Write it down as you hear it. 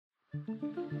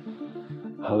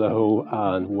Hello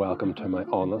and welcome to my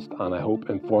honest and I hope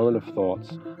informative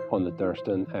thoughts on the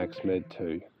Durston X-Mid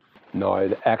 2. Now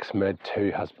the X-Mid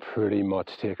 2 has pretty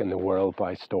much taken the world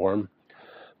by storm,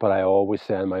 but I always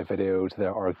say in my videos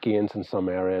there are gains in some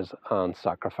areas and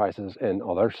sacrifices in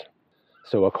others.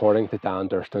 So according to Dan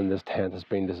Durston, this tent has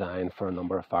been designed for a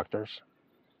number of factors: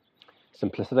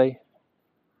 simplicity,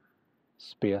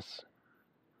 space,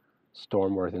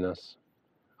 stormworthiness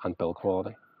and build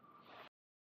quality.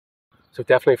 So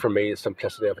definitely for me, the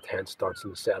simplicity of a tent starts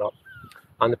in the setup.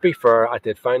 And to be fair, I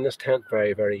did find this tent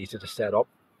very, very easy to set up.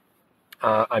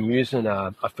 I'm using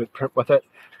a footprint with it,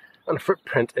 and the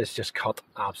footprint is just cut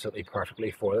absolutely perfectly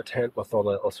for the tent with all the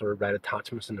little sort of right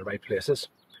attachments in the right places.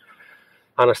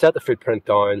 And I set the footprint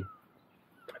down,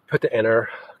 put the inner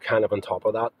kind of on top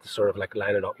of that to sort of like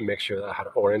line it up and make sure that I had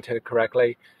it orientated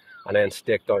correctly, and then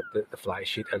staked out the fly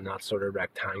sheet in that sort of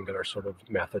rectangular sort of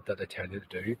method that I tell you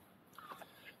to do.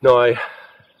 Now, I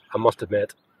must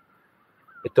admit,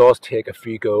 it does take a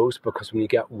few goes because when you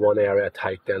get one area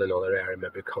tight, then another area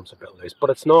maybe becomes a bit loose. But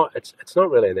it's not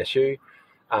really an issue.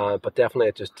 But definitely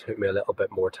it just took me a little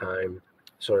bit more time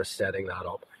sort of setting that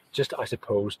up. Just, I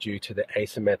suppose, due to the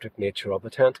asymmetric nature of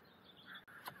the tent.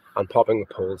 And popping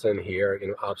the poles in here,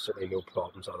 absolutely no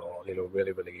problems at all.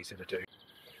 Really, really easy to do.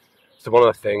 So one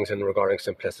of the things in regarding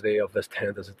simplicity of this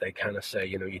tent is that they kind of say,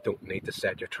 you don't need to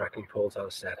set your trekking poles at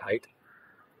a set height.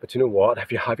 But you know what?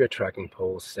 If you have your trekking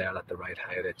poles set at the right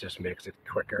height, it just makes it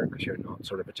quicker because you're not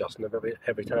sort of adjusting them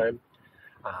every time.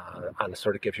 And it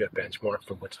sort of gives you a benchmark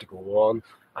from which to go on,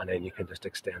 and then you can just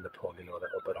extend the pole, a little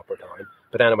bit up or down.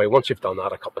 But anyway, once you've done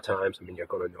that a couple of times, you're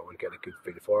going to know and get a good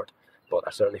feel for it. But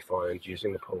I certainly found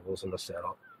using the poles in the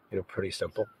setup, pretty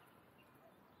simple.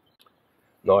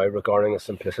 Now, regarding the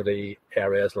simplicity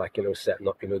areas like, setting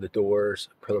up, the doors,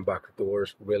 pulling back the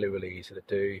doors, really, really easy to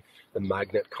do. The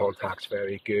magnet contact's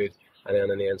very good. And then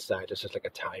on the inside, it's just like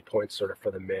a tie point sort of for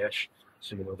the mesh.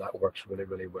 So, that works really,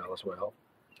 really well as well.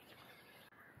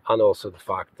 And also the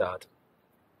fact that,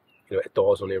 it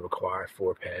does only require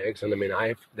 4 pegs. And I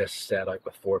have this set out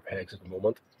with 4 pegs at the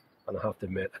moment. And I have to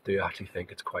admit, I do actually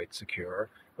think it's quite secure.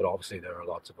 But obviously there are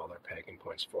lots of other pegging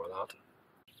points for that.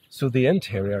 So the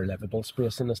interior livable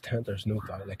space in this tent, there's no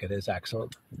doubt, it is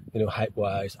excellent.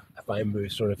 Height-wise, if I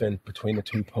move sort of in between the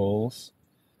 2 poles,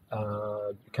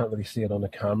 you can't really see it on the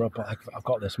camera, but I've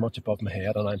got this much above my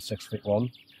head and I'm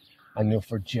 6'1". And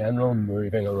for general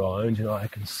moving around, I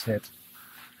can sit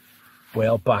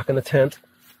well back in the tent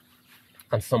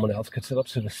and someone else could sit up.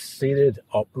 So the seated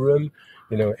up room,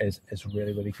 is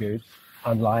really, really good.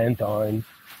 And lying down,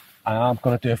 I am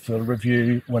going to do a full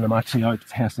review when I'm actually out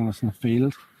testing this in the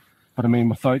field. But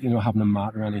without having a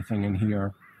mat or anything in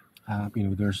here,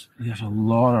 there's a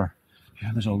lot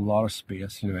of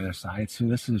space either side. So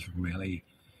this is really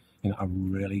a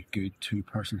really good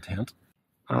 2-person tent.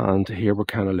 And here we're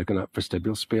kind of looking at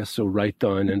vestibule space, so right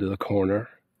down into the corner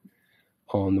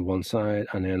on the one side,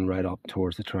 and then right up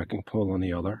towards the trekking pole on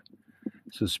the other.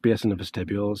 So the space in the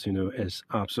vestibules, is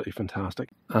absolutely fantastic.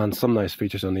 And some nice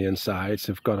features on the inside.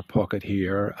 So you've got a pocket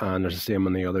here, and there's the same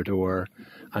on the other door.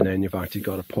 And then you've actually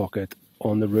got a pocket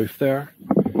on the roof there,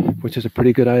 which is a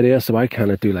pretty good idea. So I kind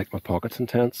of do like my pockets in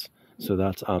tents. So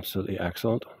that's absolutely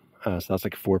excellent. So that's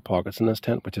like 4 pockets in this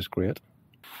tent, which is great.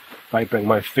 If I bring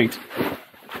my feet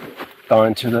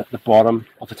down to the bottom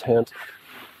of the tent,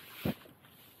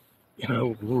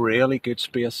 really good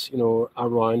space,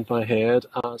 around my head,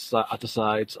 at the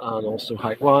sides and also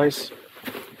height-wise.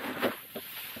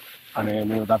 And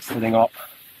then, that's sitting up,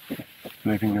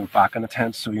 moving back in the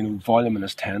tent. So, volume in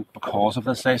this tent, because of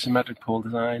this asymmetric pole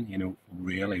design,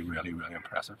 really, really, really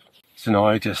impressive. So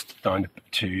now just down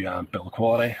to build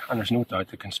quality, and there's no doubt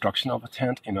the construction of a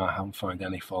tent, I haven't found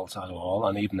any faults at all.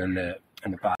 And even in the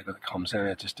bag that it comes in,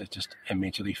 it just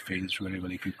immediately feels really,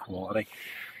 really good quality.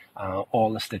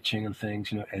 All the stitching and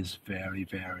things, is very,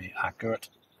 very accurate.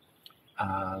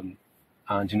 And,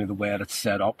 the way that it's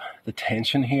set up, the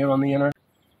tension here on the inner,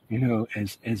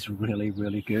 is really,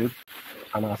 really good.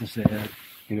 And as I said,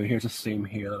 here's a seam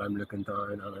here that I'm looking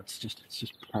down, and it's just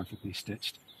perfectly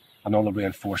stitched. And all the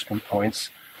reinforcement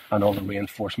points and all the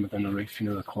reinforcement in the roof,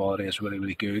 the quality is really,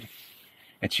 really good.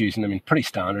 It's using, pretty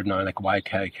standard now, like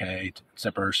YKK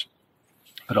zippers.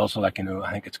 But also, I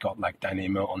think it's got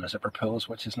dynamo on the zipper pulls,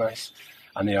 which is nice.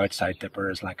 And the outside zipper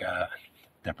is like a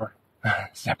zipper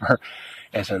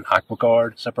is an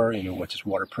AquaGuard zipper, which is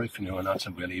waterproof, and that's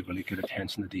a really, really good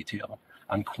attention to detail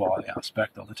and quality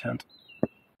aspect of the tent.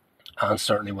 And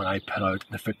certainly when I put out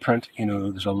the footprint,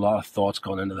 there's a lot of thoughts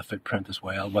gone into the footprint as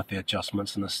well with the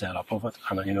adjustments and the setup of it.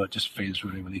 And, it just feels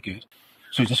really, really good.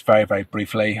 So just very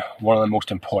briefly, one of the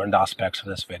most important aspects of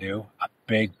this video, a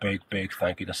big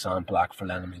thank you to Sam Black for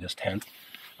lending me this tent.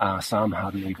 Sam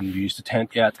hadn't even used the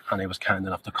tent yet, and he was kind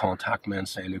enough to contact me and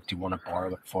say, look, do you want to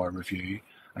borrow it for a review?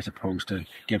 I suppose to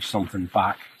give something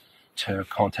back to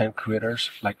content creators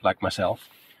like myself.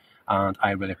 And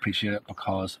I really appreciate it,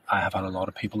 because I have had a lot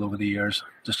of people over the years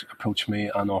just approach me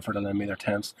and offer to lend me their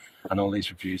tents, and all these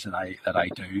reviews that I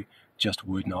do just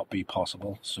would not be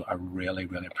possible. So I really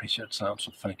appreciate it, Sam.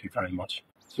 So thank you very much.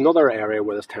 So another area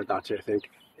where this tent actually I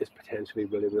think is potentially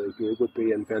really good would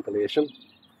be in ventilation.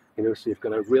 You know, so you've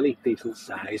got a really decent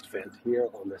sized vent here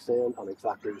on this end, and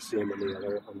exactly the same on the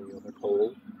other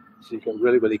pole. So you get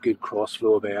really good cross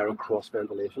flow of air and cross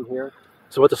ventilation here.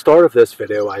 So at the start of this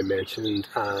video I mentioned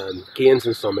gains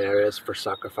in some areas for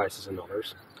sacrifices in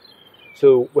others.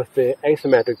 So with the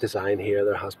asymmetric design here,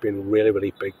 there has been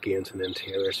really big gains in the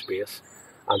interior space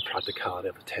and practicality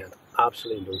of the tent.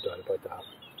 Absolutely no doubt about that.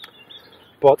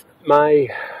 But my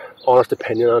honest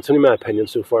opinion, and it's only my opinion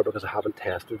so far because I haven't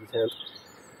tested the tent,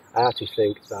 I actually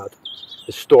think that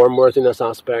the stormworthiness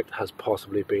aspect has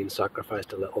possibly been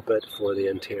sacrificed a little bit for the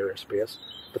interior space.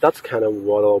 But that's kind of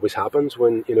what always happens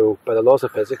when, you know, by the laws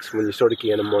of physics, when you sort of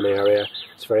gain in one area,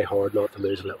 it's very hard not to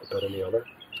lose a little bit in the other.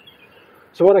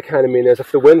 So what I kind of mean is,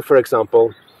 if the wind, for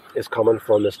example, is coming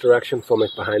from this direction, from like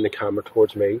behind the camera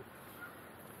towards me,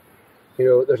 you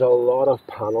know, there's a lot of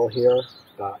panel here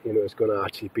that, you know, is going to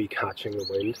actually be catching the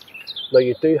wind. Now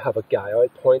you do have a guy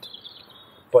out point,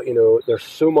 but you know, there's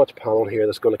so much panel here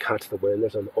that's going to catch the wind.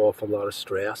 There's an awful lot of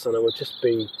stress, and it would just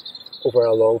be over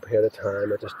a long period of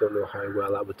time. I just don't know how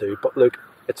well that would do. But look,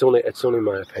 it's only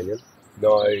my opinion.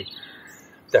 Now,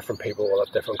 different people will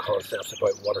have different concepts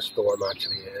about what a storm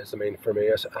actually is. I mean, for me,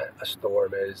 a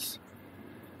storm is,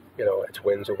 you know, it's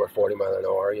winds over 40 mile an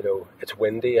hour. You know, it's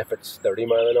windy if it's 30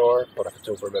 mile an hour, but if it's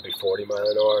over maybe 40 mile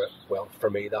an hour, well, for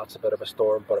me, that's a bit of a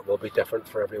storm, but it will be different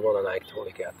for everyone, and I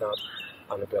totally get that.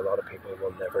 And there'll be a lot of people who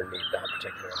will never need that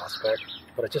particular aspect.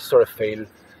 But I just sort of feel,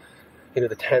 you know,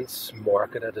 the tent's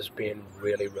marketed as being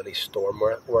really storm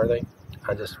worthy,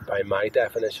 and just by my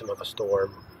definition of a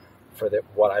storm, for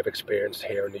what I've experienced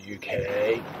here in the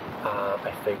UK,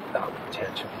 I think that would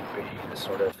potentially be the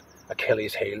sort of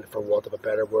Achilles heel, for want of a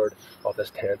better word, of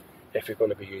this tent, if you're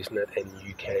going to be using it in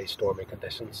UK stormy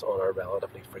conditions on a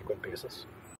relatively frequent basis.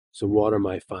 So what are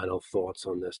my final thoughts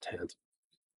on this tent?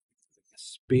 The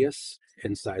space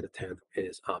inside the tent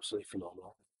is absolutely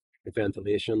phenomenal. The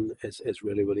ventilation is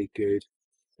really good.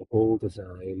 The whole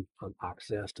design and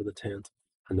access to the tent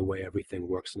and the way everything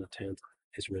works in the tent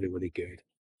is really good.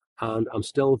 And I'm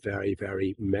still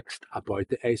very mixed about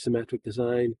the asymmetric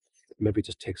design. Maybe it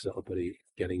just takes a little bit of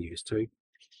getting used to.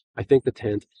 I think the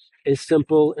tent is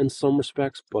simple in some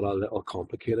respects, but a little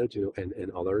complicated, you know,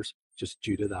 in others, just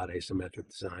due to that asymmetric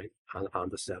design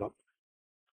and the setup.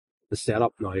 The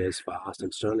setup now is fast,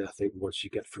 and certainly I think once you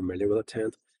get familiar with a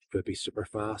tent, it'll be super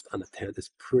fast, and the tent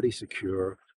is pretty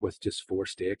secure with just 4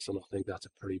 stakes, and I think that's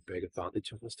a pretty big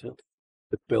advantage of this tent.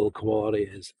 The build quality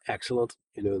is excellent.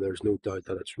 You know, there's no doubt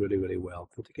that it's really well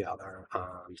put together,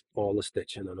 and all the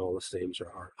stitching and all the seams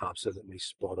are absolutely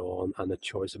spot on, and the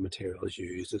choice of materials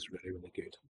used is really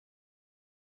good.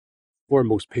 For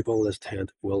most people, this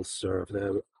tent will serve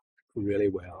them really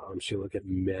well. I'm sure they'll get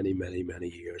many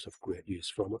years of great use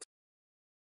from it.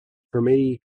 For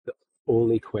me, the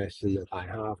only question that I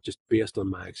have, just based on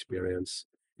my experience,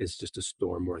 is just a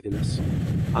storm worthiness.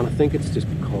 And I think it's just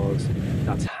because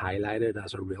that's highlighted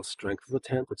as a real strength of the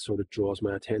tent that sort of draws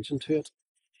my attention to it.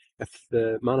 If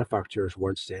the manufacturers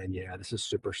weren't saying, yeah, this is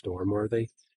super storm worthy,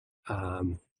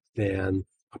 then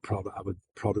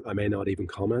I may not even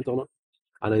comment on it.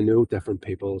 And I know different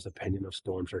people's opinion of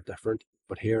storms are different,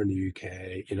 but here in the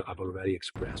UK, you know, I've already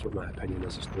expressed what my opinion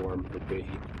as a storm would be,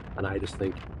 and I just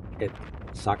think it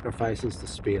sacrifices the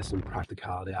space and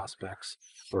practicality aspects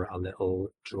for a little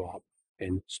drop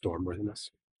in stormworthiness.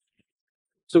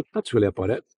 So that's really about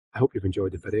it. I hope you've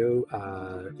enjoyed the video.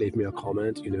 Leave me a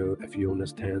comment, you know, if you own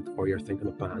this tent or you're thinking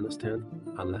of buying this tent,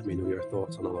 and let me know your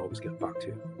thoughts, and I'll always get back to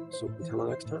you. So until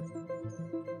next time.